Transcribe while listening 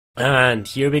And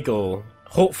here we go.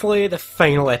 Hopefully the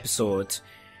final episode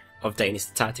of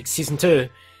Dynasty Tactics Season 2.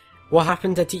 What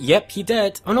happened? Did he? Yep, he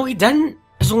did. Oh no, he didn't!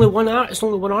 It's only one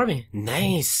army.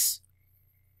 Nice!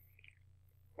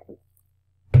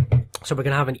 So we're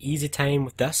gonna have an easy time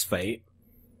with this fight.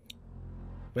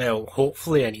 Well,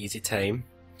 hopefully an easy time.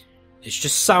 It's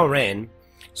just Cao Ren.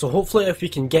 So hopefully if we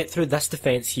can get through this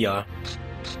defense here,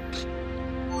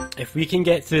 if we can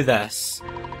get through this,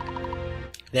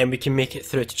 then we can make it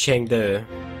through to Cheng.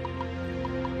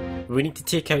 We need to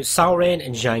take out Cao Ren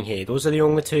and Zhang He. Those are the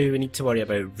only two we need to worry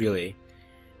about, really.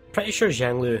 Pretty sure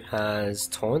Zhang Lu has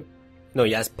Taunt. No,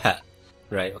 he has Pit.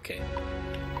 Right, okay.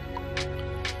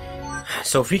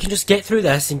 So if we can just get through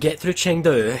this and get through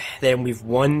Chengdu, then we've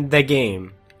won the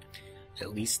game.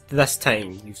 At least this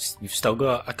time. We've still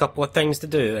got a couple of things to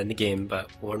do in the game, but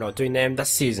we're not doing them this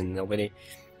season.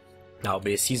 That'll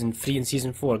be Season 3 and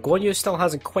Season 4. Guan Yu still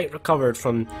hasn't quite recovered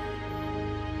from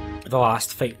the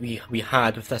last fight we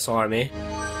had with this army.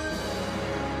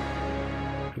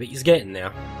 But he's getting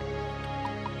there.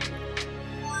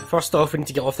 First off, we need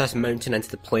to get off this mountain into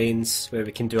the plains, where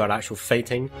we can do our actual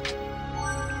fighting.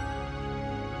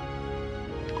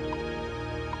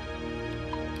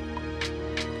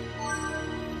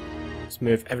 Let's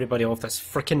move everybody off this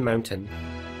frickin' mountain.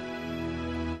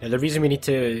 Now the reason we need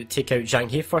to take out Zhang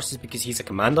He first is because he's a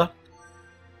commander.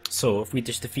 So if we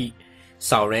just defeat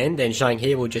Cao Ren, then Zhang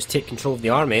He will just take control of the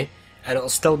army, and it'll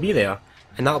still be there,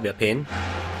 and that'll be a pain.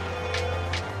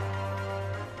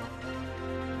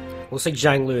 Looks like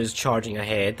Zhang Lu is charging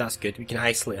ahead. That's good. We can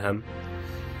isolate him.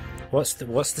 What's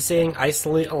the saying?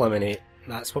 Isolate, eliminate.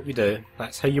 That's what we do.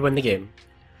 That's how you win the game.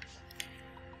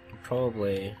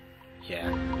 Probably,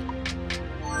 yeah.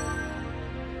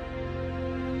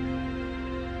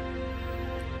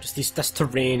 Just this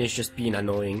terrain is just being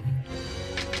annoying.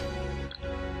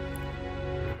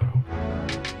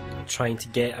 I'm trying to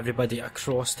get everybody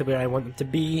across to where I want them to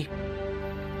be.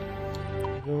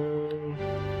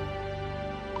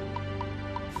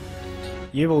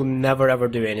 You will never ever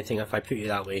do anything if I put you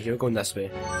that way. You're going this way.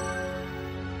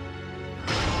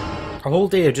 A whole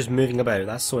day of just moving about.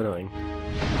 That's so annoying.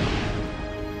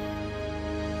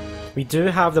 We do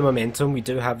have the momentum. We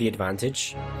do have the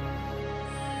advantage.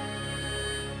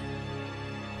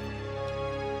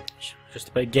 Just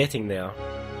about getting there.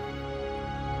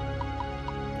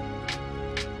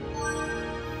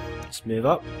 Let's move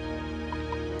up.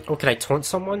 Oh, can I taunt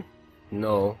someone?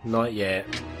 No, not yet.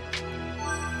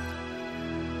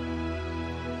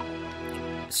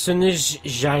 As soon as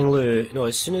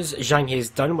Zhang He is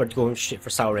done, we're going straight for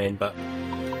Cao Ren, but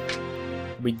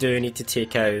we do need to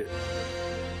take out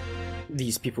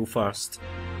these people first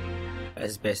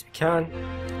as best we can.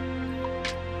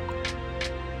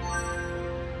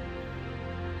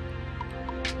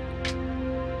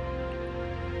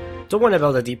 Don't want to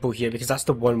build a depot here because that's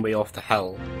the one way off the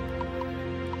hill.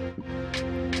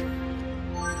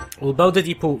 We'll build a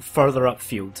depot further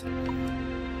upfield.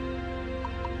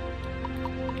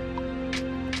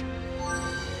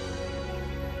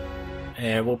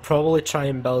 We'll probably try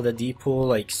and build a depot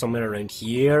like somewhere around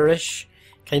here-ish,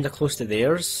 kinda close to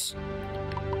theirs.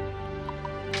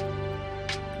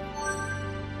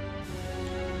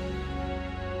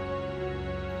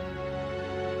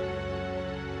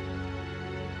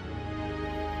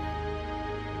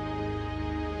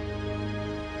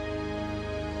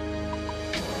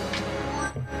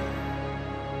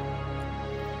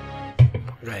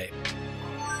 Right.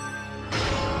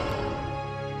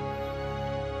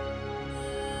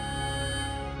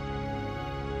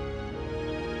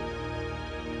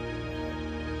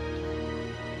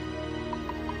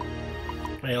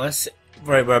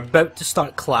 Right, we're about to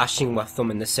start clashing with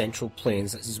them in the central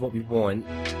plains. This is what we want.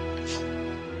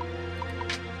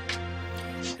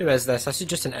 Who is this? This is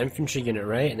just an infantry unit,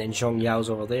 right? And then Zhong Yao's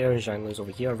over there and Zhang Lu's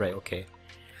over here. Right, okay.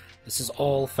 This is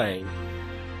all fine.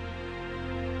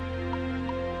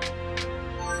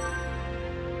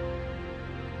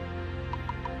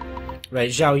 Right,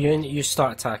 Zhao Yun, you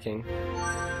start attacking.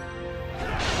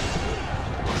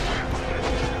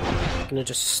 I'm gonna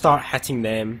just start hitting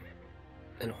them,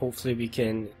 and hopefully we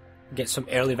can get some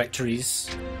early victories.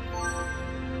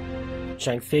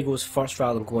 Zhang Fei goes first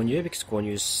rather than Guan Yu, because Guan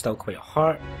Yu is still quite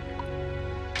hurt.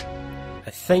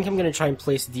 I think I'm gonna try and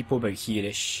place the depot about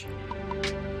here-ish.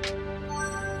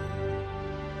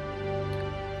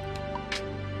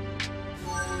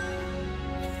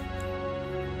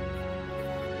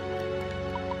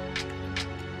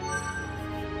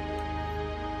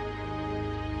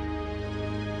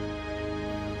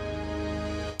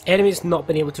 Enemy's not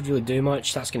been able to really do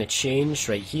much. That's going to change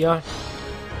right here.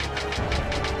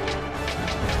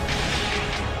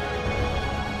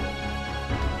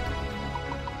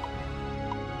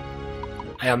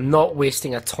 I am not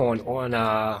wasting a taunt on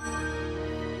a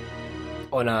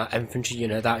infantry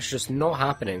unit. That's just not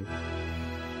happening.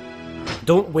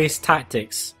 Don't waste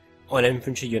tactics on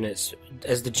infantry units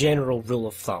as the general rule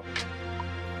of thumb.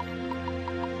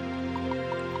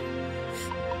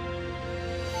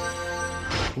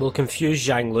 We'll confuse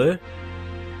Zhang Lu.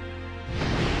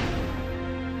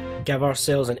 Give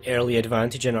ourselves an early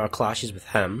advantage in our clashes with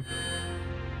him.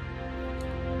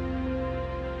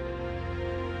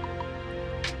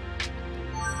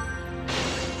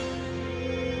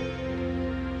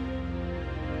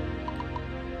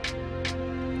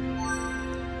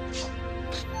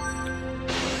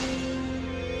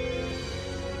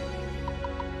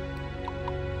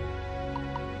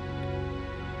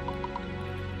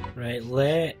 Right,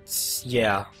 let's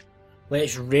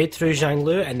raid through Zhang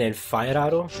Lu and then fire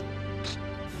arrow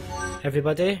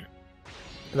everybody.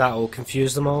 That will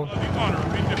confuse them all.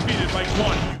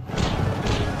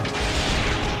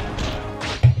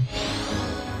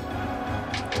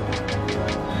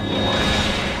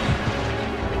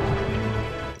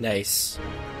 Nice.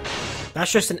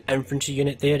 That's just an infantry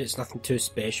unit there, it's nothing too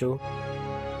special.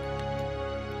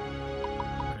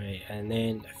 Right, and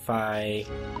then if I...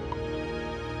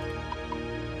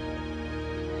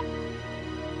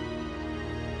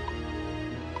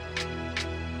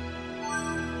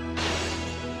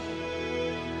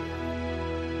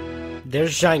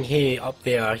 There's Zhang He up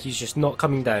there, he's just not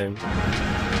coming down.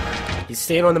 He's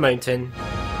staying on the mountain.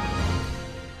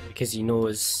 Because he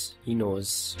knows.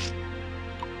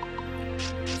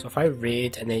 So if I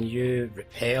raid and then you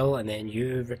repel and then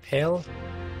you repel.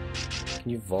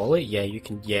 Can you volley? Yeah, you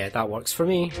can. Yeah, that works for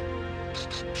me.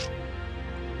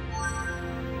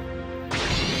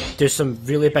 Do some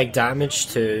really big damage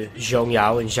to Zhong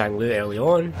Yao and Zhang Lu early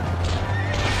on.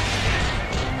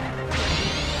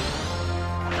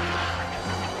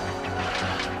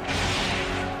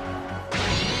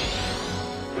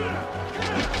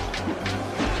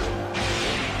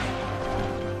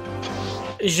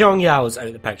 Zhong Yao's out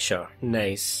of the picture.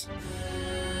 Nice.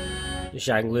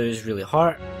 Zhang Lu's really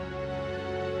hurt.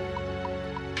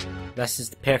 This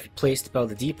is the perfect place to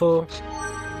build a depot.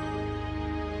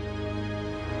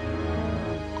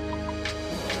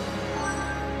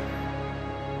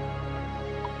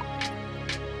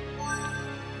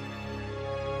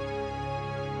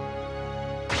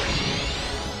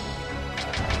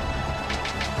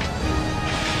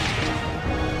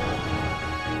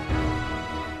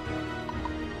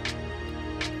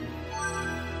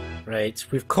 Right,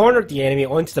 we've cornered the enemy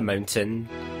onto the mountain.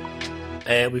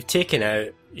 We've taken out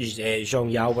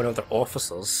Zhong Yao, one of their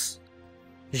officers.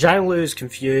 Zhang Lu is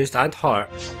confused and hurt.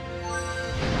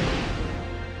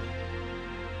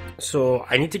 So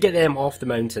I need to get them off the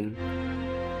mountain.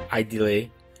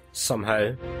 Ideally,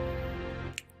 somehow.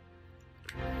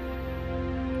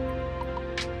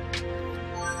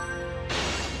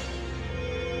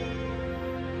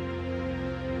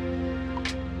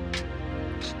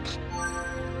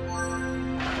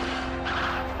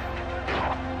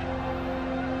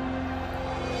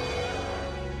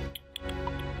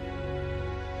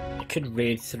 Could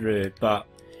raid through, but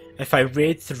if I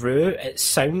raid through, it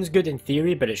sounds good in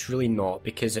theory, but it's really not,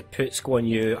 because it puts Guan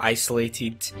Yu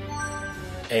isolated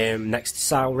next to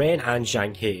Sao Ren and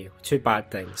Zhang He. Two bad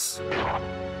things.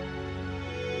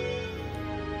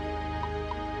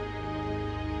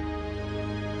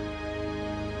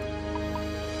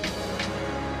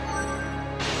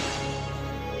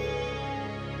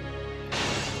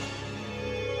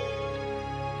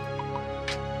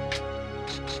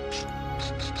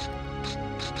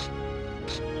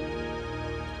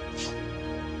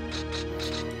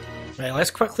 Right,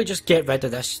 let's quickly just get rid of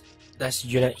this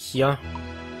unit here.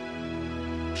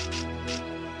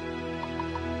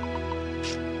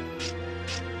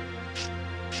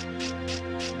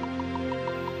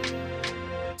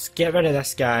 Let's get rid of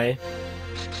this guy.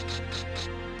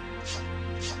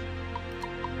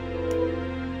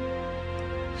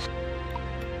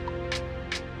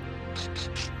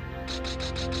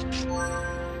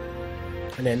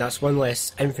 And then that's one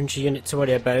less infantry unit to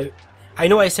worry about. I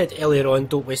know I said earlier on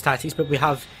don't waste tactics, but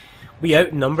we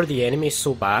outnumber the enemy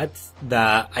so bad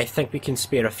that I think we can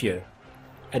spare a few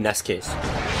in this case.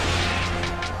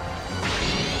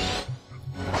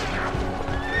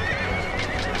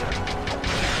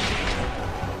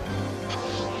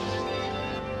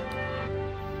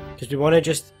 Because we want to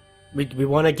just we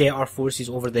want to get our forces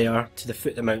over there to the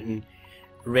foot of the mountain,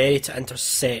 ready to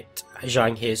intercept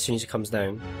Zhang He as soon as he comes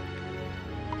down.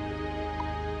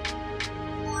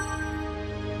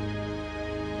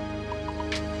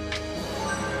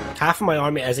 Half of my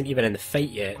army isn't even in the fight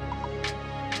yet.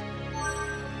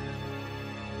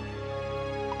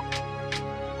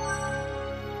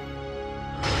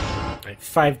 Right,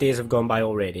 5 days have gone by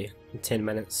already. In 10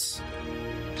 minutes.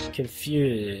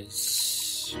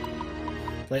 Confuse.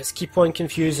 Let's keep on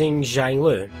confusing Zhang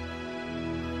Lu.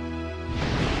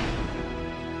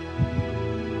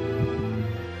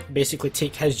 Basically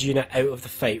take his unit out of the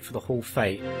fight for the whole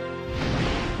fight.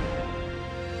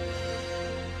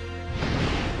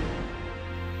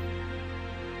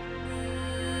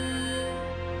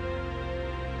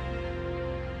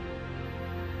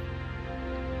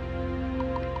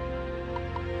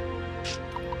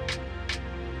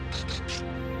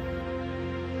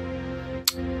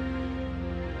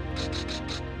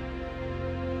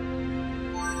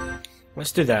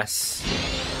 Let's do this.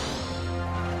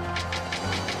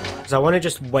 Because I want to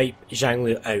just wipe Zhang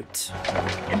Lu out.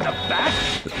 In the back?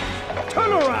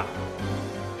 Turn around!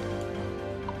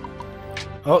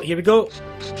 Oh, here we go.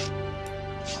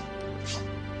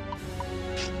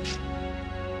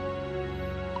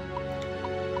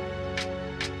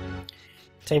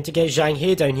 Time to get Zhang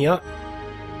He down here.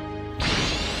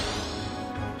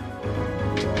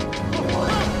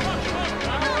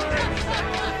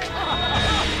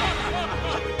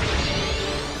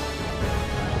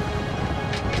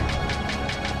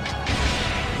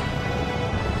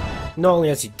 Not only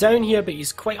is he down here, but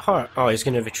he's quite hurt. Oh, he's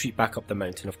going to retreat back up the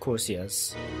mountain. Of course he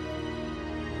is.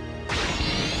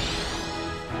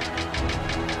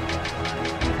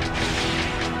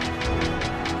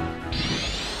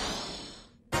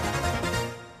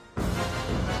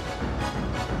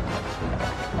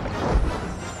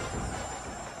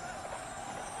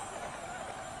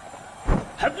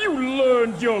 Have you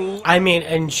learned your... I mean,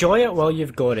 enjoy it while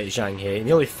you've got it, Zhang He.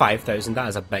 Nearly 5,000, that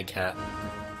is a big hit.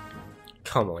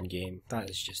 Come on, game. That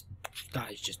is just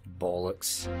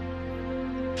bollocks.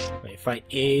 Right, if I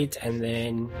aid and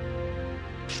then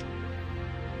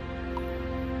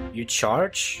you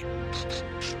charge.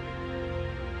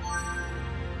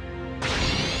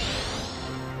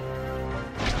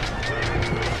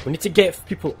 We need to get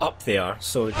people up there,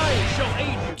 so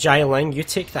Jai Ling, you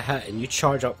take the hit and you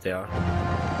charge up there.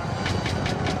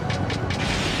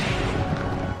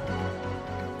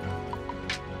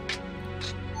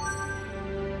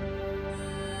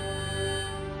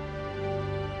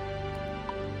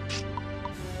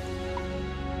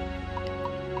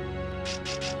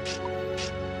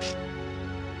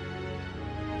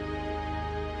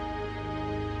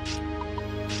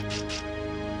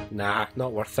 Nah,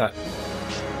 not worth it.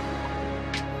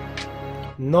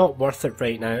 Not worth it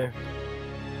right now.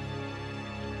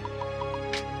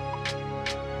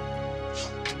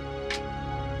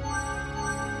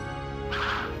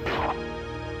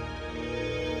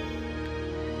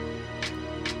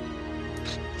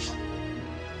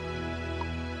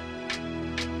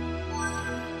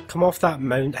 Come off that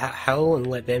hill and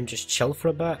let them just chill for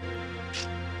a bit.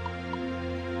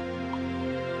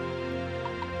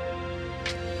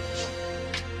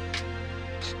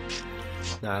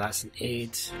 Nah, that's an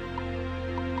aid.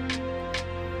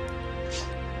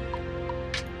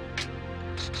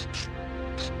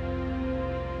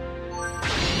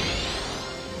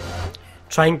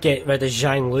 Try and get rid of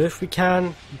Zhang Lu if we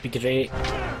can. Would be great.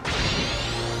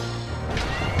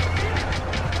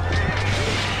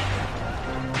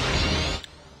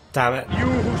 Damn it. You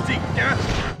who seek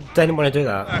death, Didn't want to do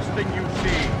that. last thing you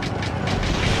see.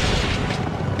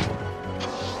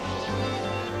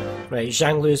 Right,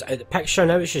 Zhang Lu's out of the picture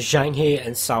now. It's just Zhang He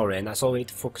and Cao Ren. That's all we need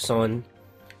to focus on.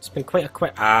 It's been quite a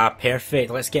quick. Ah,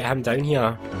 perfect. Let's get him down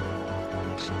here.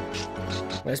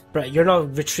 You're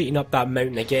not retreating up that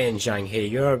mountain again, Zhang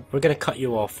He. We're gonna cut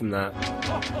you off from that.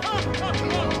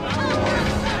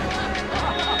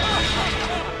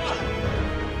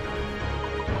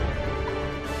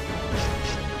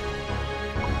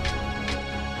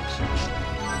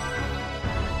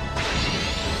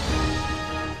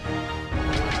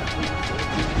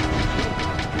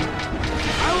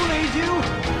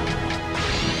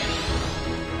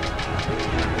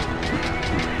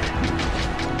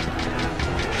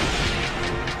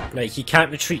 Right, he can't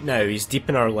retreat now, he's deep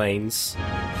in our lines.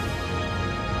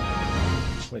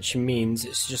 Which means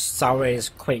it's just Cao Ren is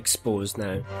quite exposed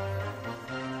now.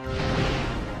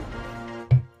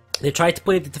 They tried to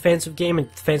play the defensive game and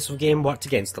the defensive game worked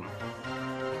against them.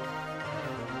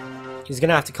 He's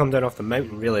gonna have to come down off the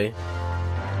mountain, really.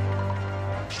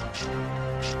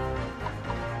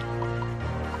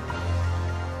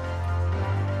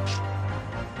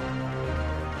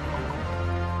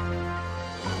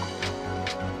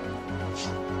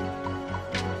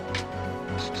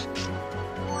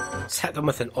 Hit them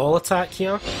with an all attack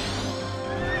here.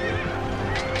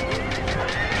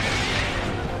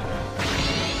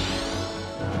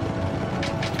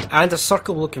 And a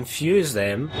circle will confuse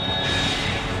them.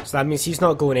 So that means he's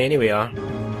not going anywhere.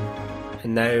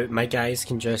 And now my guys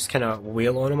can just kind of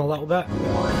wail on him a little bit.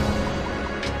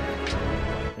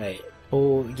 Right.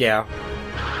 Oh, yeah.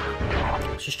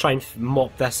 Let's just try and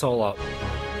mop this all up.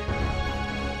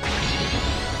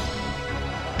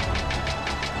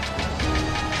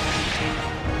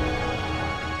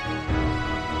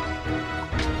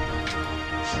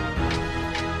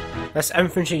 This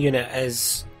infantry unit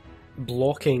is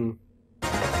blocking.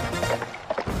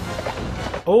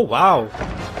 Oh wow!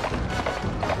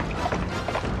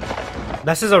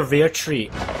 This is a rare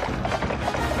treat.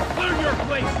 Clear your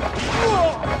place!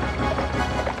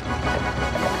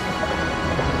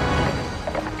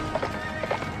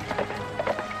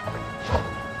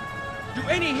 Do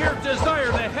any here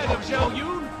desire the head of Zhao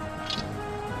Yun?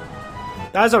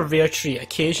 That is a rare treat.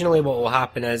 Occasionally what will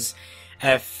happen is,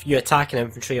 if you attack an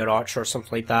infantry or archer or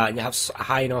something like that, and you have a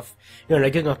high enough, you're in a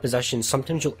good enough position,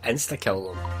 sometimes you'll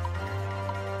insta-kill them.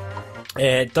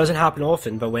 It doesn't happen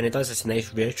often, but when it does, it's a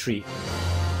nice rare treat.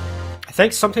 I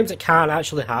think sometimes it can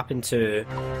actually happen to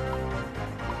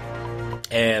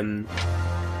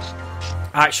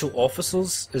actual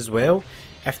officers as well,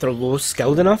 if they're low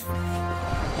skilled enough.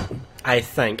 I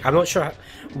think. I'm not sure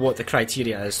what the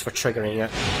criteria is for triggering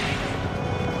it.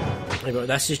 But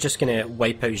this is just going to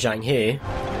wipe out Zhang He.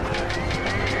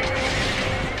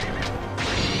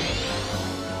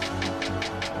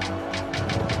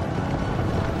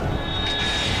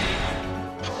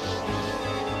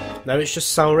 Now it's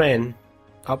just Cao Ren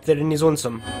up there in his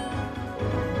lonesome.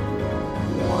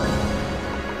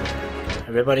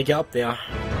 Everybody get up there.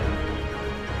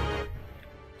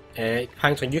 Hang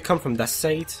on, you come from this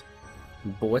side.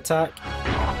 Bow attack.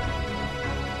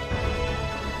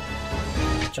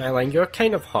 Jailing, you're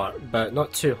kind of hurt, but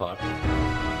not too hurt.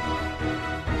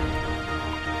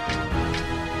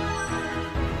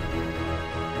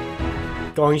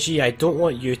 Gongji, I don't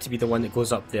want you to be the one that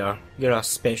goes up there. You're a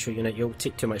special unit, you'll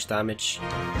take too much damage.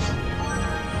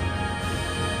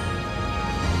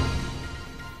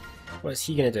 What's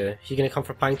he gonna do? He gonna come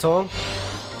for Pang Tong?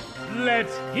 Let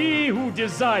he who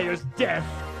desires death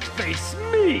face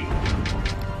me!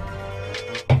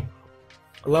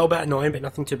 A little bit annoying, but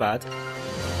nothing too bad.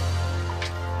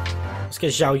 Let's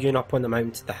get Zhao Yun up on the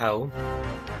mountain to the hill.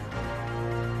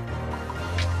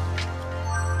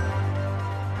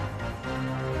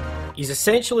 He's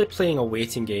essentially playing a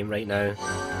waiting game right now.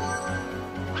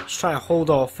 Just trying to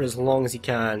hold off for as long as he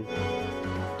can.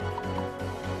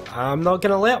 I'm not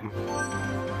gonna let him.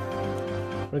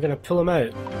 We're gonna pull him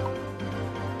out.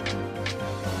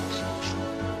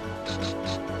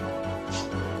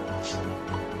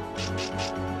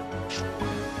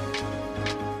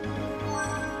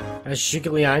 As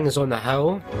Zhuge Liang is on the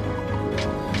hill.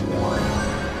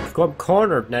 We've got him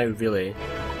cornered now, really.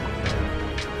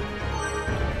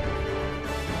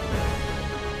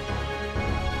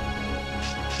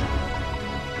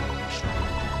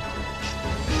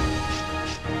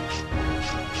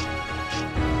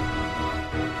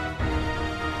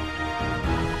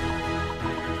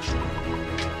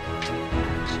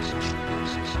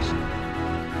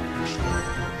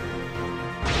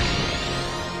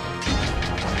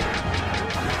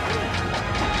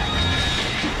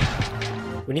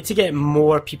 We need to get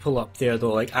more people up there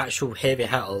though, like actual heavy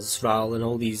hitters rather than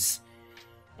all these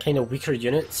kind of weaker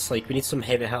units. Like we need some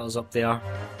heavy hitters up there.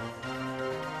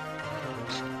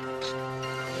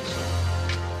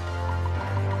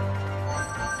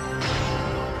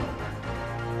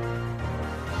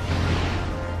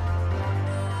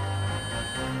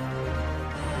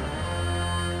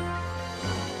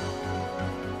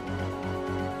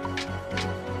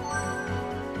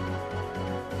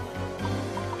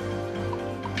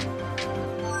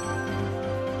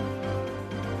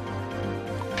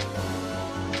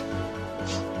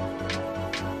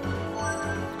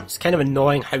 It's kind of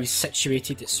annoying how he's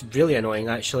situated. It's really annoying,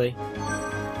 actually.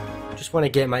 Just want to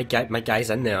get my guys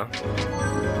in there.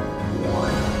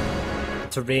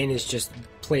 Terrain is just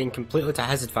playing completely to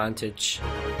his advantage.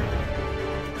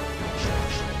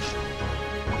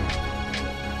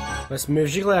 Let's move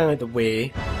Zhuge Liang out of the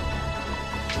way.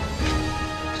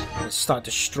 Let's start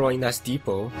destroying this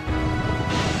depot,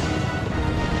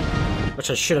 which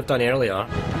I should have done earlier.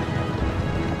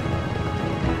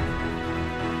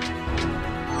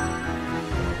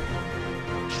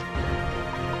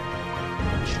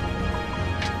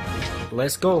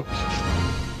 Let's go.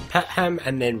 Hit him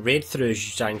and then raid through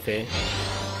Zhang Fei.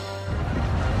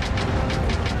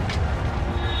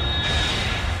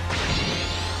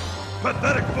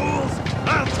 Pathetic fools!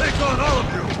 I'll take on all of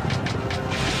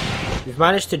you! We've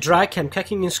managed to drag him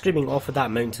kicking and screaming off of that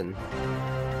mountain.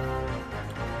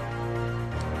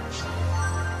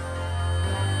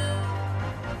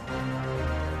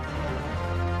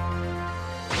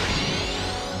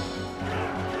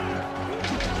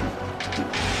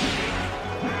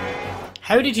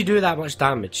 How did you do that much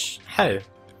damage? How?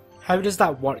 How does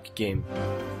that work, game?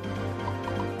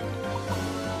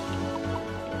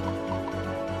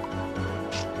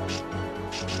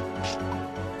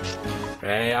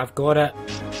 Right, I've got it.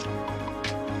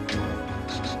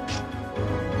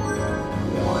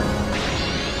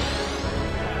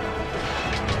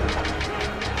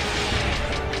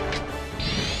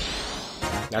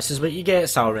 This is what you get,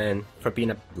 Sauron, for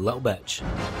being a little bitch.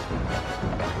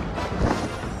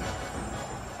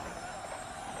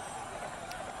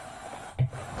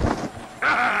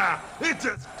 Ah! It's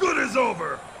as good as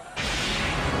over!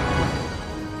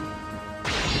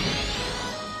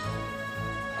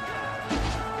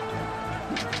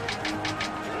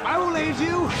 I will aid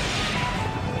you!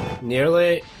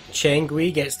 Nearly. Cheng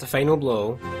gets the final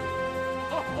blow.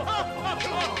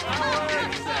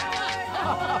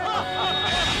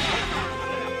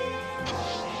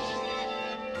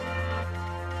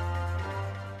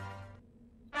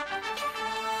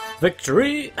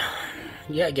 Victory!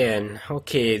 Yet again.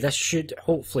 Okay, this should,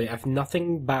 hopefully, if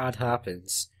nothing bad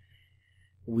happens,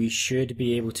 we should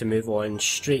be able to move on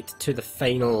straight to the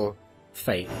final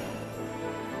fight.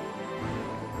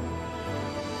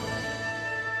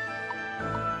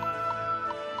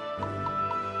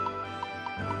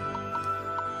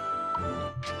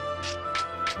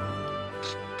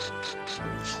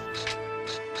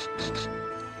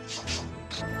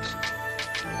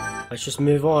 Let's just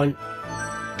move on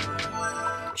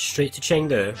straight to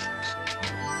Chengdu.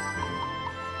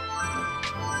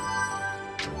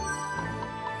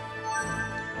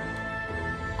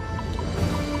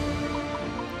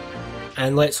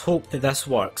 And let's hope that this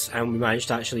works and we manage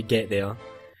to actually get there.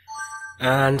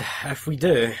 And if we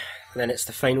do, then it's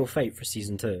the final fight for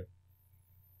Season 2.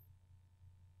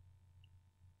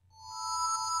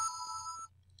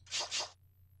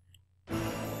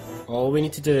 All we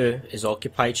need to do is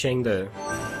occupy Chengdu.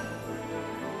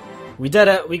 We did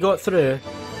it, we got through.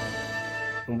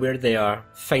 And we're there.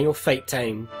 Final fight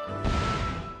time.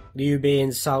 Liu Bei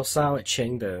and Cao Cao at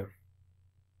Chengdu.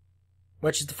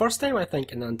 Which is the first time, I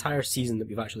think, in the entire season that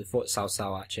we've actually fought Cao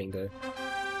Cao at Chengdu.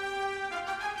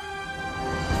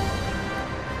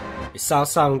 It's Cao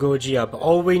Cao and Gojia, but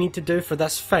all we need to do for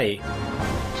this fight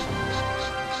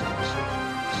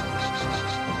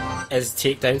is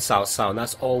take down Cao Cao, and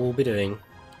that's all we'll be doing.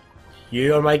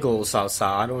 You are my goal, Cao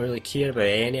Cao. I don't really care about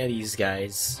any of these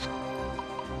guys.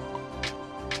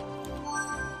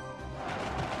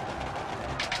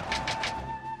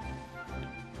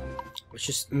 Let's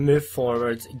just move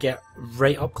forward, get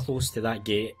right up close to that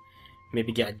gate.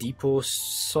 Maybe get a depot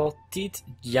sorted.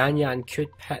 Yan Yan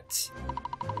could pit.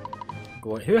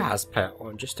 Go on. Who has pit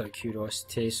on? Just out of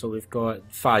curiosity. So we've got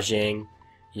Fa Zheng,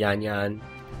 Yan Yan,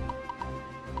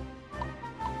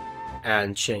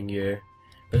 and Cheng Yu.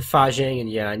 But Fa Zheng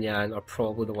and Yan Yan are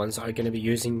probably the ones that are going to be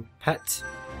using pit.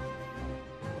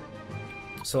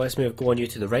 So let's move Guan Yu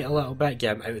to the right a little bit,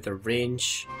 get him out of their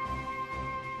range.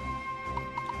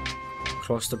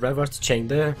 Cross the river to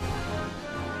Chengdu.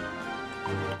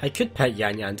 I could pit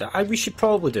Yan Yan down. We should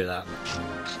probably do that.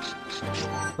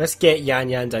 Let's get Yan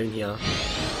Yan down here.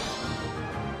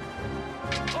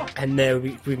 And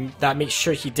then that makes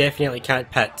sure he definitely can't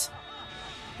pit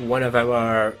one of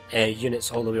our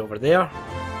units all the way over there.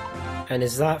 And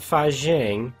is that Fa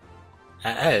Zheng?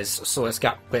 It is. So let's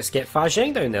get Fa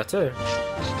Zheng down there too.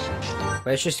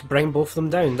 Let's just bring both of them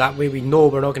down. That way we know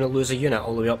we're not going to lose a unit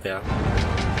all the way up there.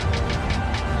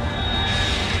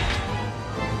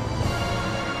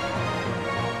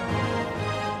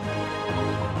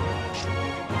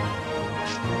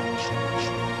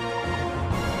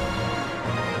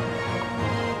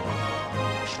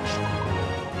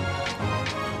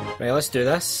 Right, let's do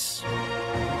this.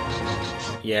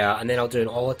 Yeah, and then I'll do an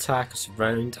all attack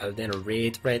round, and then a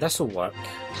raid. Right, this'll work.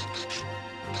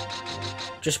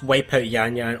 Just wipe out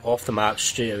Yan Yan off the map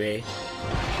straight away.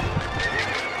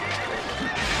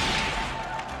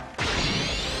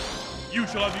 You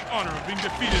shall have the honor of being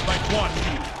defeated by Guan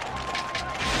Yu.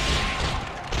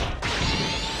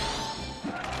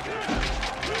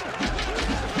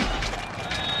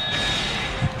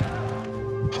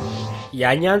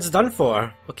 Yan Yan's done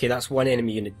for. Okay, that's one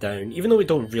enemy unit down. Even though we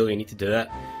don't really need to do it.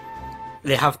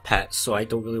 They have pets, so I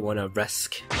don't really want to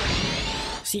risk.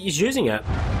 See, he's using it.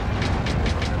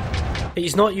 But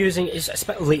he's not using... It's a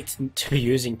bit late to be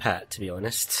using pet, to be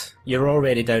honest. You're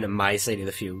already down at my side of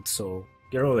the field, so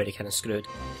you're already kind of screwed.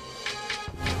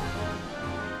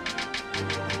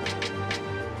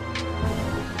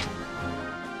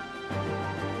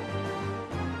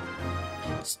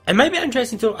 It might be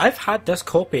interesting too. I've had this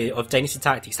copy of Dynasty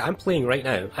Tactics that I'm playing right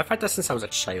now. I've had this since I was a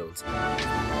child.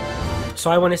 So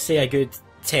I want to say a good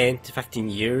 10 to 15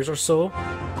 years or so.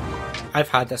 I've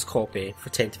had this copy for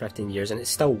 10 to 15 years and it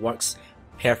still works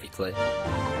perfectly.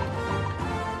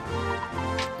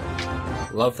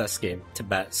 Love this game to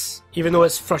bits. Even though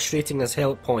it's frustrating as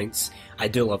hell at points, I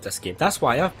do love this game. That's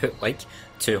why I've put like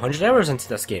 200 hours into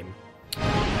this game.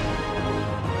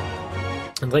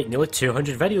 And like nearly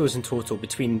 200 videos in total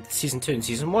between Season 2 and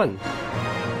Season 1.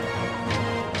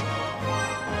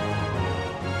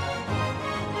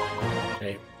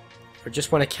 Right, we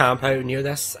just want to camp out near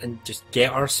this and just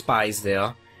get our spies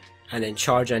there, and then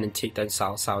charge in and take down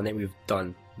Cao Cao, and then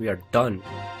we are done.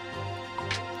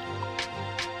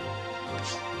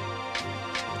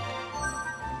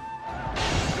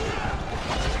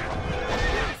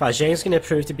 Fa Zheng's going to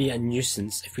prove to be a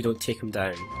nuisance if we don't take him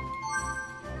down.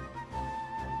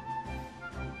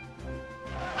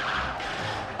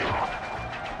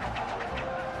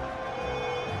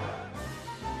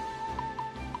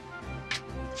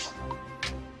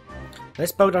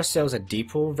 Let's build ourselves a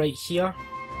depot right here.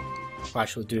 Well,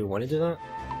 actually, do we want to do that?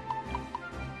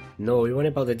 No, we want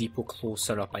to build a depot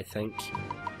closer up, I think.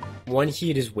 One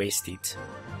here is wasted.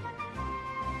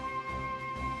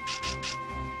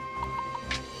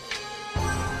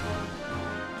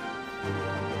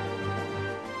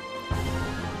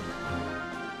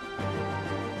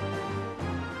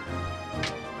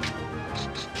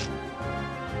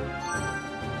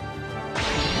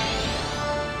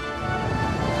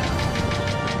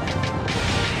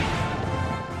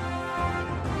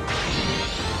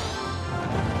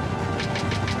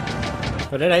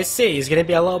 What did I say? He's gonna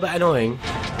be a little bit annoying.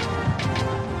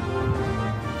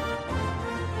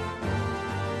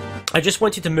 I just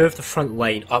wanted to move the front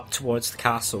line up towards the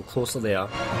castle, closer there.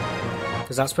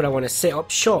 Because that's where I want to set up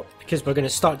shop, because we're going to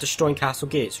start destroying castle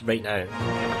gates right now.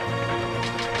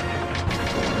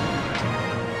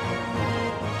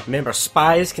 Remember,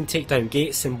 spies can take down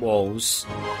gates and walls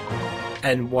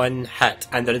in one hit,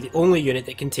 and they're the only unit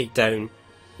that can take down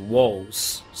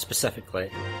walls, specifically.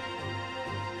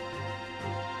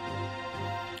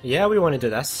 Yeah, we want to do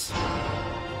this.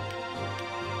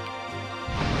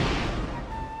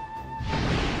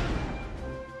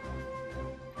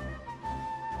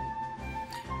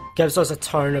 Gives us a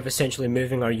turn of essentially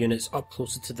moving our units up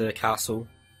closer to the castle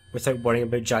without worrying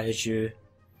about Zhu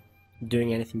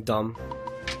doing anything dumb.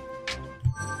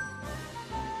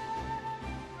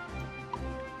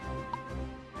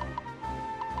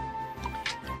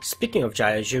 Speaking of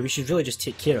Zhu, we should really just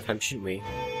take care of him, shouldn't we?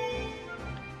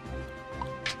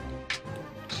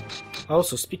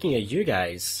 Also, speaking of you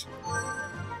guys,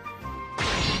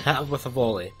 hit him with a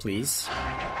volley, please.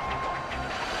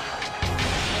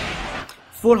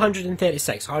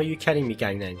 436, are you kidding me,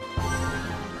 gang then?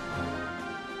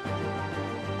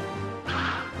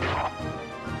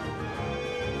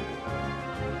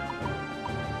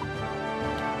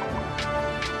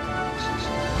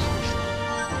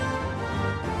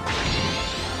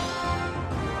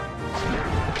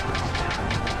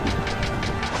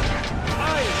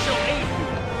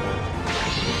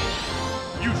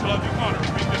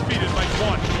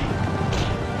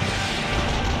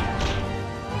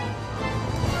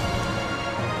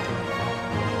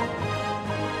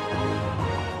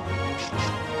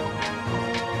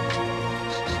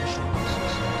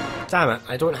 Damn it,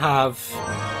 I don't have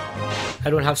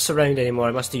surround anymore,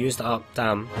 I must have used it up,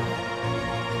 damn.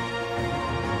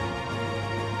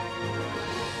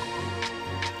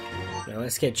 Now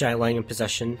let's get Zhai Lang in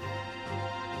position.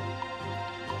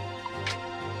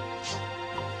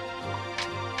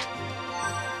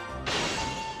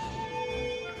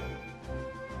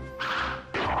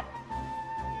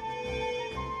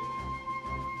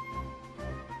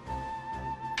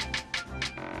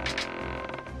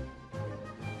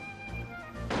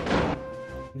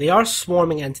 They are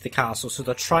swarming into the castle, so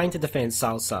they're trying to defend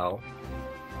Cao Cao.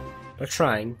 They're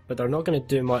trying, but they're not going to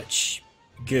do much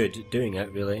good doing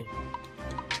it, really.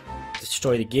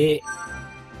 Destroy the gate.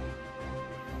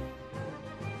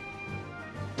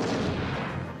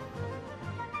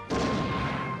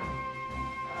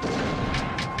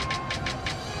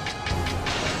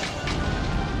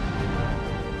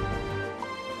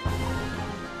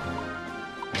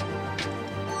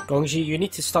 Gongji, you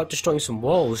need to start destroying some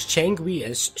walls. Cheng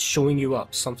is showing you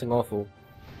up something awful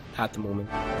at the moment.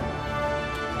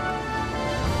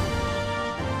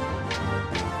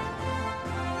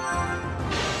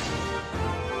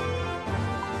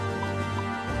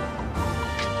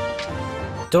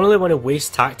 Don't really want to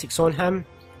waste tactics on him.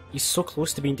 He's so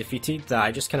close to being defeated that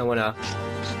I just kind of want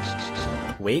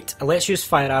to wait. And let's use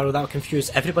Fire Arrow, that'll confuse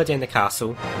everybody in the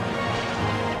castle.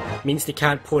 Means they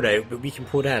can't pour out, but we can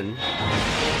pour in.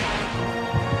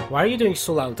 Why are you doing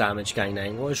so little damage, Gang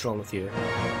 9? What is wrong with you?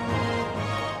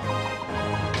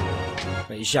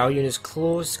 Right, Zhao Yun is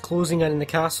closing in the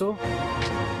castle.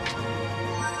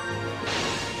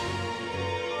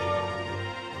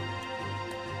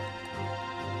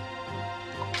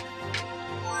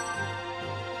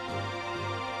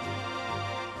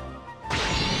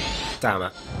 Damn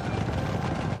it.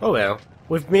 Oh well.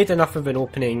 We've made enough of an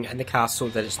opening in the castle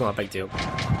that it's not a big deal.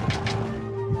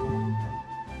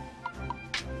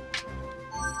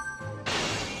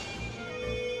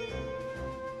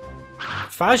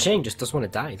 Fa Zheng just doesn't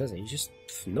want to die, doesn't he? Just...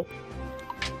 nope.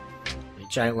 Right,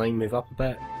 giant line, move up a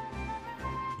bit.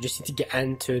 We just need to get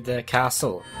into the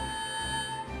castle.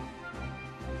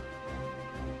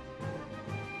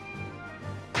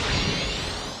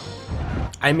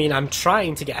 I mean, I'm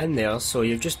trying to get in there, so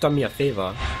you've just done me a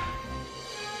favour.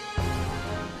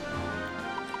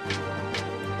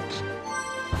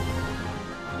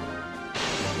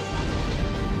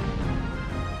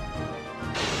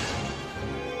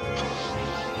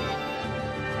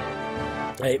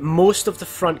 Right, most of the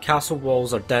front castle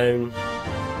walls are down.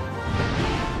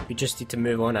 We just need to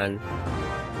move on in.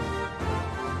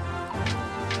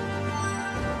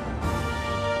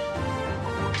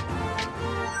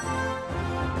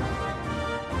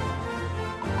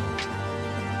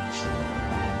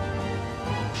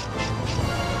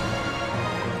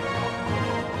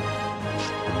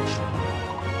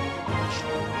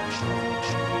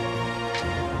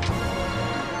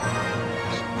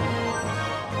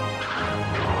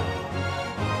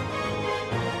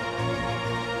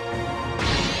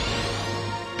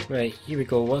 Right, here we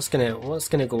go. What's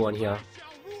gonna go on here?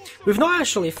 We've not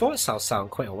actually fought Cao Cao in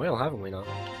quite a while, haven't we now?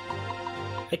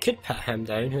 I could put him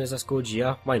down. Who is this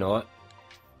Gojia? Why not?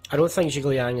 I don't think Zhuge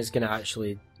Liang is gonna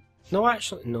actually... No, I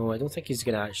don't think he's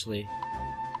gonna actually...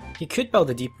 He could build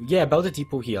a depot. Yeah, build a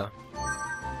depot here.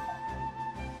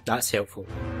 That's helpful.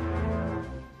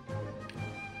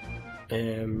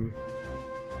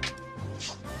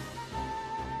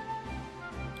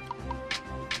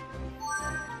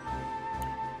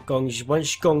 Gongji,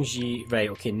 once Gongji... Right,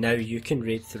 okay, now you can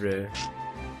raid through.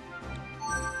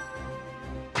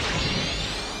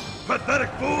 Pathetic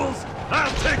fools!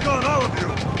 I'll take on all of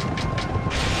you!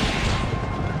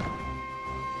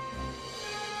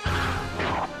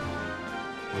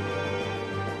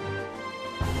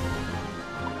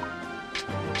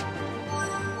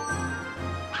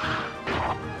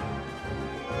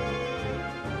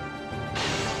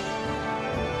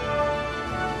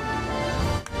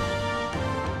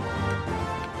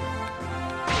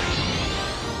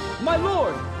 My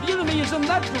lord, the enemy is in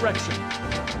that direction.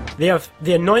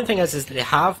 The annoying thing is that they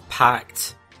have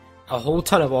packed a whole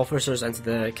ton of officers into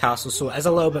the castle, so it is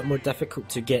a little bit more difficult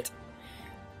to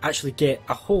actually get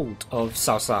a hold of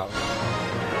Cao Cao.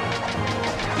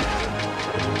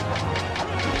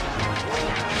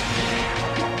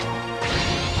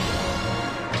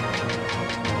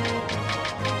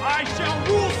 I shall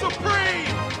rule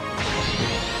supreme.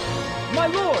 My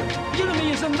lord, the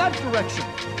enemy is in that direction.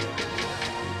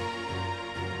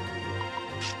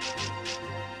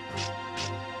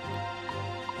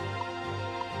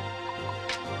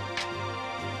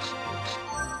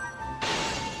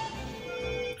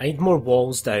 I need more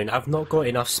walls down. I've not got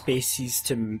enough spaces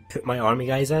to put my army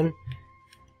guys in.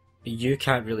 But you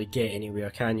can't really get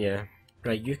anywhere, can you?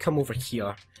 Right, you come over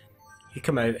here. You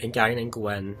come out and Gang and go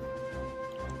in.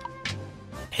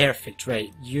 Perfect,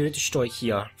 right. You destroy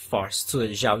here first so that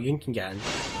Zhao Yun can get in.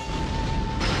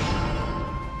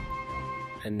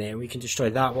 And then we can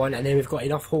destroy that one, and then we've got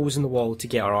enough holes in the wall to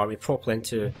get our army properly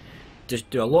into... just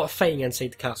do a lot of fighting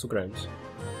inside the castle grounds.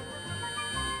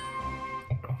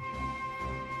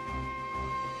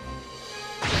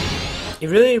 He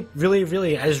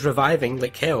really is reviving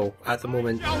like hell at the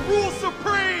moment. Shall rule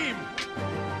supreme.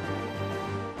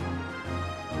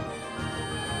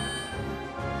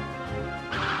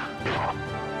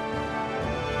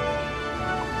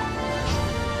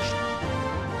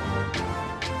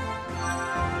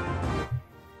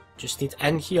 Just need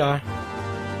in here.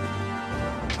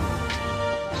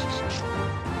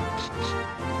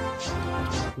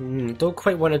 Don't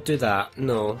quite want to do that,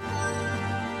 no.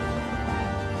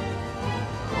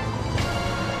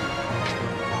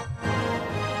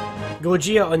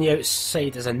 Gojia on the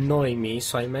outside is annoying me,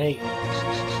 so I might...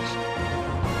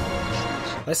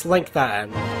 Let's link that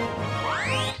in.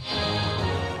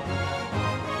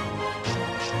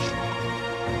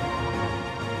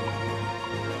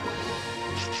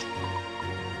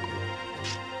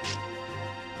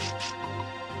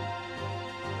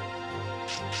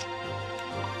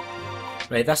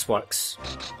 Right, this works.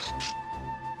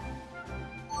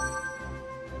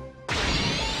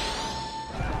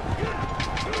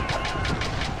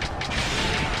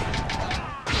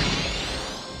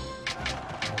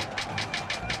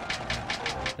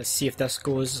 Let's see if this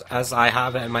goes as I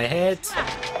have it in my head.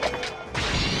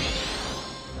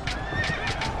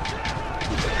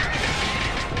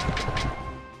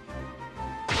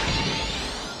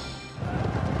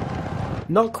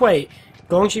 Not quite.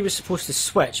 Gongji was supposed to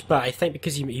switch, but I think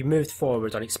because he moved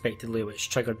forward unexpectedly, which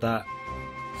triggered that.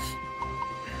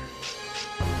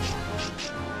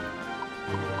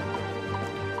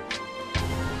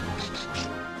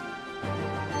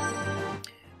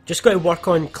 Just got to work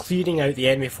on clearing out the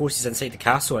enemy forces inside the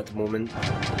castle at the moment.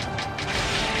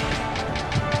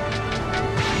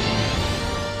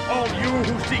 All you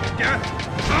who seek death,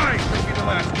 I shall be the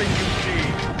last thing you see.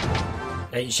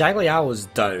 Right, Zhang Liao is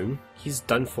down. He's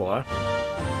done for.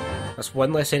 That's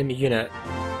one less enemy unit.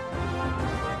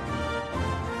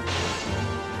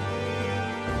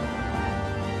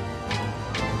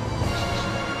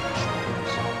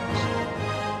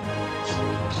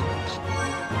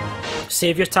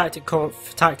 Save your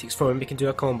tactics for when we can do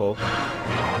a combo.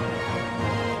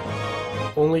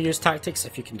 Only use tactics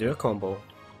if you can do a combo.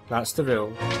 That's the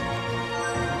rule.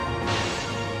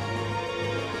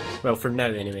 Well, for now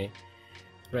anyway.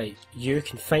 Right, you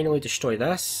can finally destroy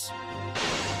this.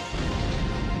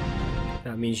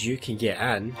 That means you can get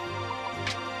in.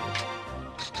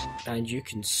 And you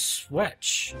can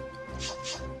switch.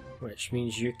 Which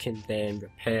means you can then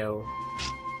repel.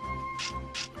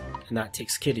 And that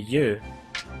takes care of you.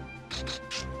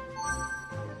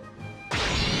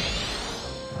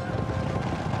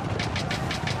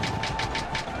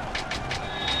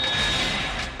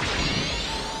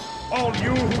 All you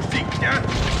who seek death,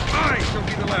 I shall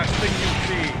be the last thing you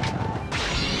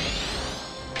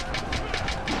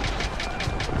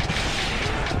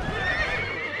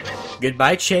see.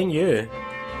 Goodbye, Cheng Yu.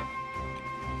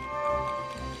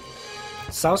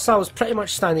 Cao Cao is pretty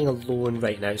much standing alone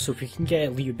right now, so if we can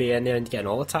get Liu Bei in there and get an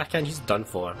all attack in, he's done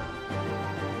for.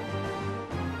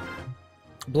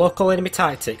 Block all enemy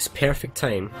tactics, perfect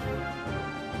time.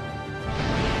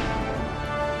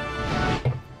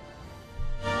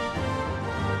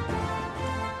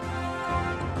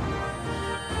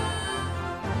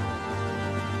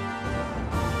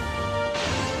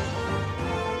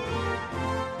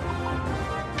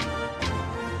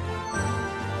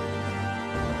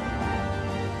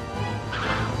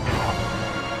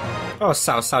 Oh,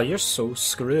 Cao Cao, you're so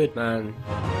screwed, man.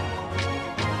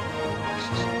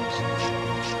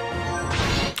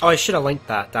 Oh, I should have linked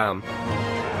that, damn.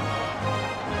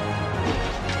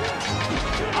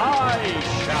 I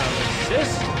shall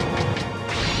assist.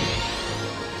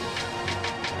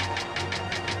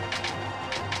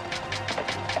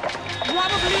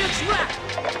 Probably a trap.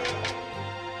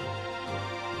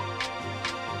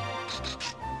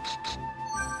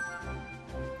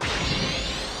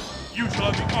 You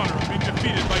shall have the honor of being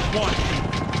defeated by one.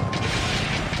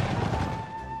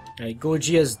 Right,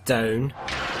 Gojia's down.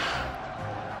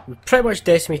 We've pretty much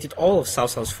decimated all of Cao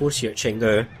Cao's force here at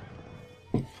Chengdu.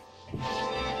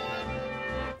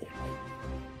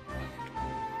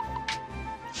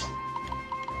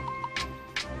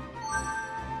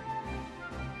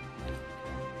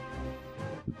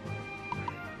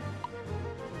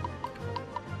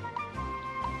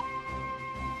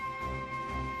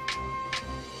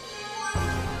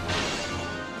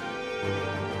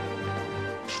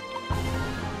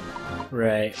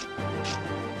 Right.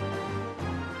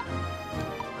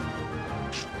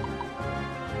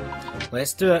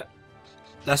 Let's do it.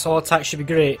 This all attack should be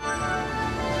great.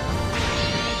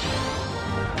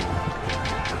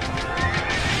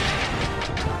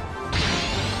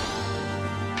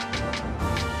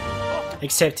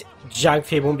 Except Zhang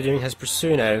Fei won't be doing his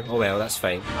pursuit now. Oh well, that's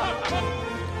fine.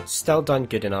 Still done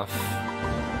good enough.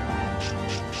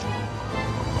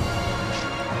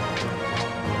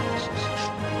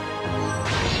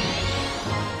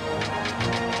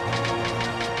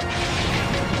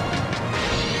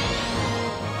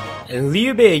 And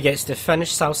Liu Bei gets to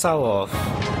finish Cao Cao off.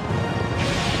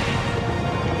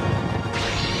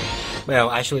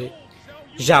 Well, actually,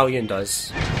 Zhao Yun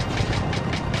does.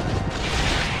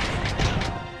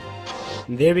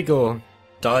 And there we go.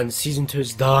 Done. Season 2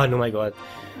 is done. Oh my god.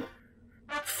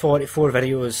 44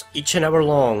 videos, each an hour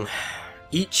long.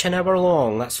 Each an hour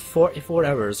long. That's 44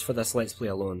 hours for this Let's Play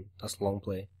alone. That's a long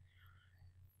play.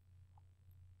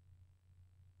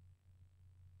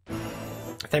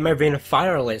 I think my Rain of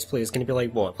Fire Let's Play is going to be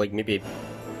like, what? Like maybe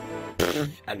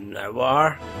an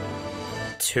hour?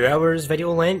 2 hours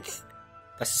video length?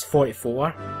 This is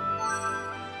 44?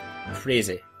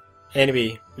 Crazy.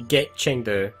 Anyway, we get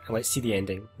Chengdu, and let's see the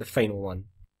ending, the final one.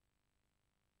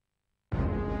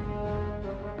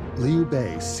 Liu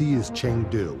Bei seized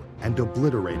Chengdu and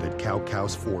obliterated Cao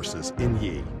Cao's forces in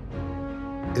Yi.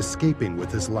 Escaping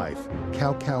with his life,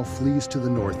 Cao Cao flees to the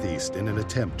northeast in an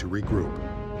attempt to regroup.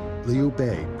 Liu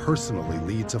Bei personally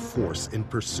leads a force in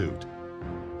pursuit.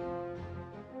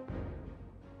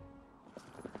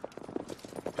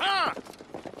 Ha!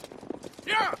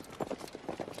 Yeah!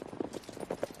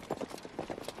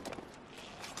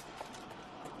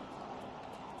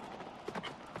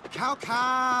 Cao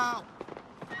Cao!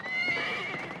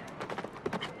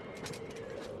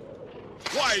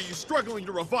 Why are you struggling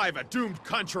to revive a doomed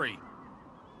country?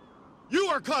 You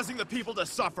are causing the people to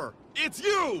suffer! It's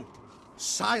you!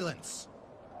 Silence!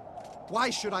 Why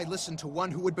should I listen to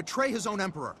one who would betray his own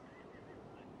emperor?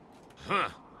 Huh.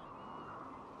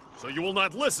 So you will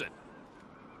not listen.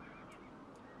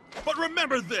 But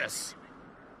remember this!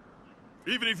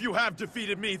 Even if you have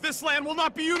defeated me, this land will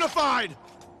not be unified!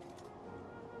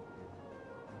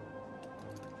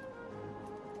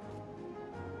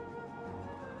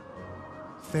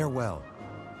 Farewell,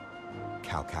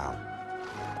 Cao Cao.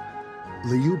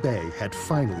 Liu Bei had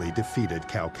finally defeated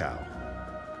Cao Cao.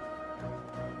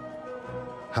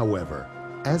 However,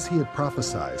 as he had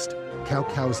prophesied, Cao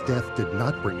Cao's death did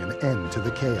not bring an end to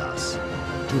the chaos.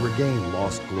 To regain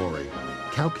lost glory,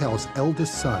 Cao Cao's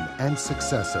eldest son and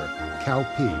successor, Cao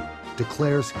Pi,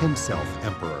 declares himself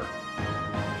emperor.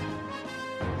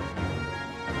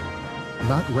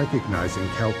 Not recognizing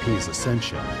Cao Pi's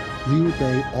ascension, Liu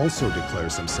Bei also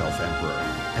declares himself emperor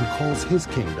and calls his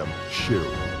kingdom Shu.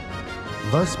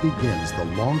 Thus begins the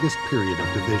longest period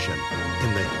of division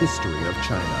in the history of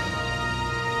China.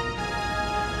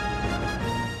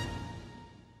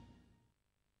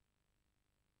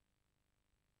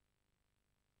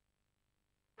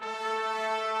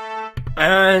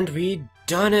 And we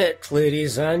done it,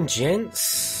 ladies and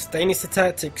gents. Dynasty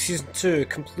Tactics Season 2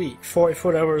 complete.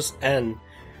 44 hours in.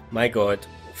 My god,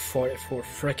 44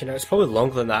 freaking hours. Probably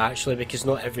longer than that actually, because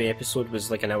not every episode was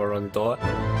like an hour on the dot.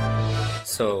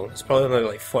 So it's probably maybe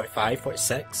like 45,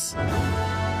 46.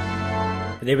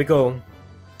 But there we go.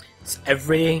 It's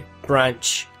every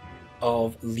branch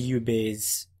of Liu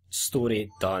Bei's story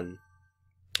done.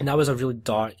 And that was a really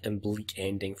dark and bleak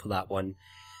ending for that one.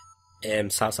 Cao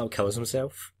Cao kills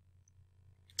himself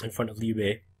in front of Liu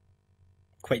Bei.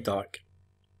 Quite dark.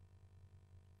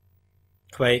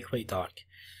 Quite dark.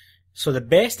 So the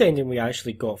best ending we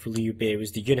actually got for Liu Bei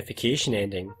was the unification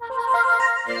ending.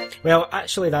 Well,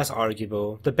 actually that's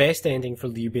arguable. The best ending for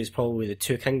Liu Bei is probably the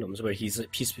Two Kingdoms, where he's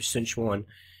at peace with Sun Quan.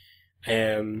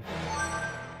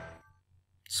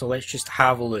 So let's just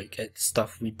have a look at the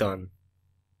stuff we've done.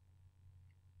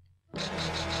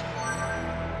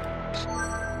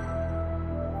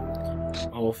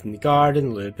 Off in the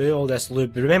garden, Liu Bei, all this Liu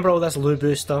Bei. Remember all this Liu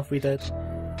Bei stuff we did?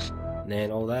 And then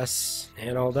all this,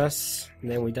 and all this, and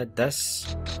then we did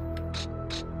this.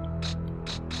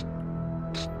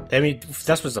 Then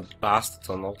this was a bastard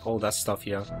on all this stuff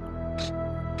here.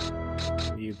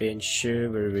 Liu Bei and Shu,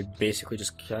 where we basically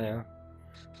just the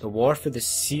war for the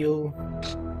seal.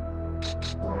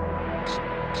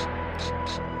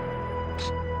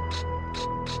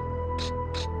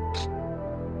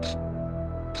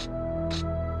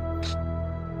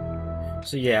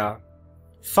 So yeah,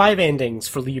 5 endings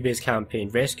for Liu Bei's campaign.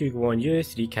 Rescue Guan Yu,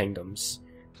 3 kingdoms,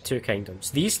 2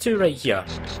 kingdoms. These two right here,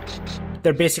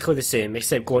 they're basically the same,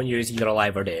 except Guan Yu is either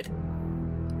alive or dead.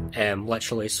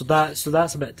 Literally. So that's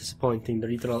a bit disappointing.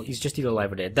 He's just either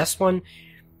alive or dead. This one,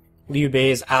 Liu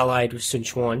Bei is allied with Sun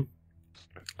Quan,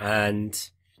 and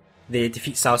they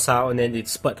defeat Cao Cao, and then they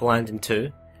split the land in 2.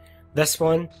 This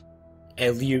one,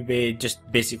 Liu Bei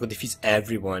just basically defeats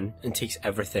everyone and takes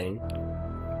everything,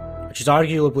 which is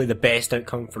arguably the best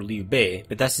outcome for Liu Bei,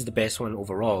 but this is the best one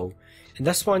overall. And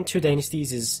this one, Two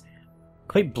Dynasties, is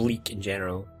quite bleak in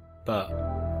general, but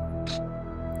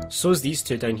so is these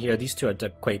two down here. These two are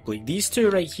quite bleak. These two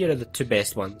right here are the 2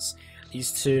 best ones.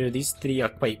 These 3 are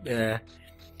quite,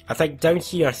 I think down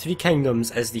here, 3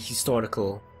 Kingdoms is the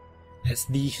historical, it's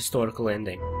the historical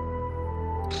ending.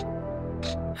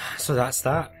 So that's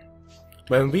that.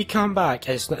 When we come back,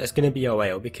 it's going to be a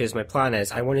while, because my plan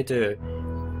is I want to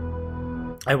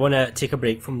take a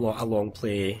break from a long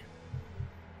play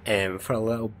for a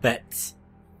little bit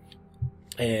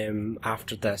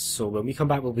after this. So when we come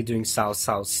back, we'll be doing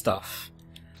Cao's stuff.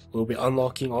 We'll be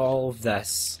unlocking all of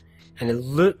this, and it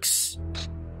looks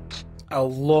a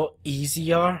lot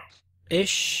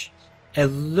easier-ish. It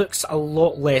looks a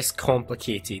lot less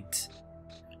complicated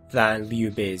than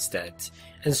Liu Bei's did.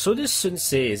 And so does Sun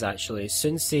Ce's actually.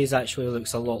 Sun Ce's actually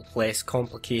looks a lot less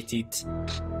complicated.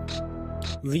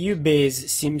 Liu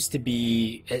Bei's seems to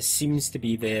be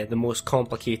the most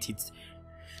complicated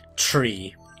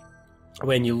tree.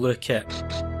 When you look at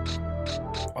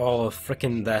all of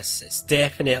frickin' this, it's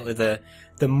definitely the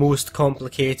the most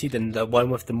complicated and the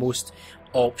one with the most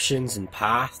options and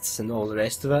paths and all the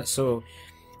rest of it. So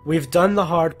we've done the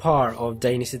hard part of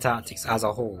Dynasty Tactics as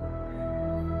a whole.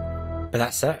 But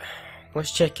that's it.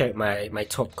 Let's check out my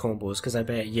top combos, because I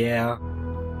bet, yeah,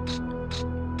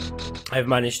 I've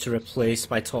managed to replace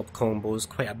my top combos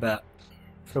quite a bit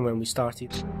from when we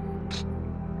started.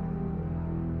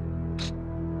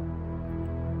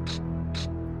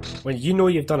 When you know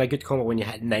you've done a good combo when you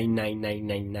hit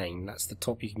 99999, that's the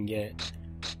top you can get.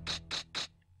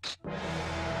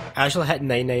 I actually hit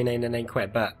 99999 quite a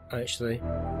bit, actually.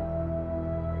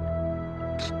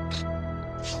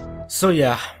 So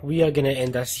yeah, we are gonna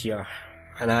end this here,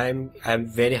 and I'm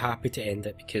very happy to end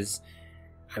it because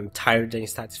I'm tired of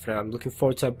Dynasty Tactics for now. I'm looking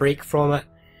forward to a break from it.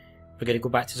 We're gonna go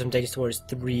back to some Dynasty Warriors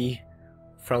 3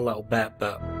 for a little bit,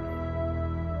 but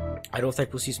I don't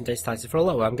think we'll see some Dynasty Tactics for a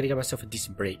little while. I'm gonna give myself a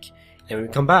decent break, and when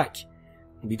we come back,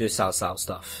 we do Sal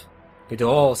stuff. We do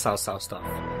all Sal stuff.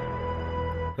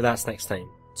 But that's next time.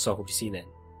 So I hope you see you then.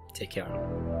 Take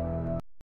care.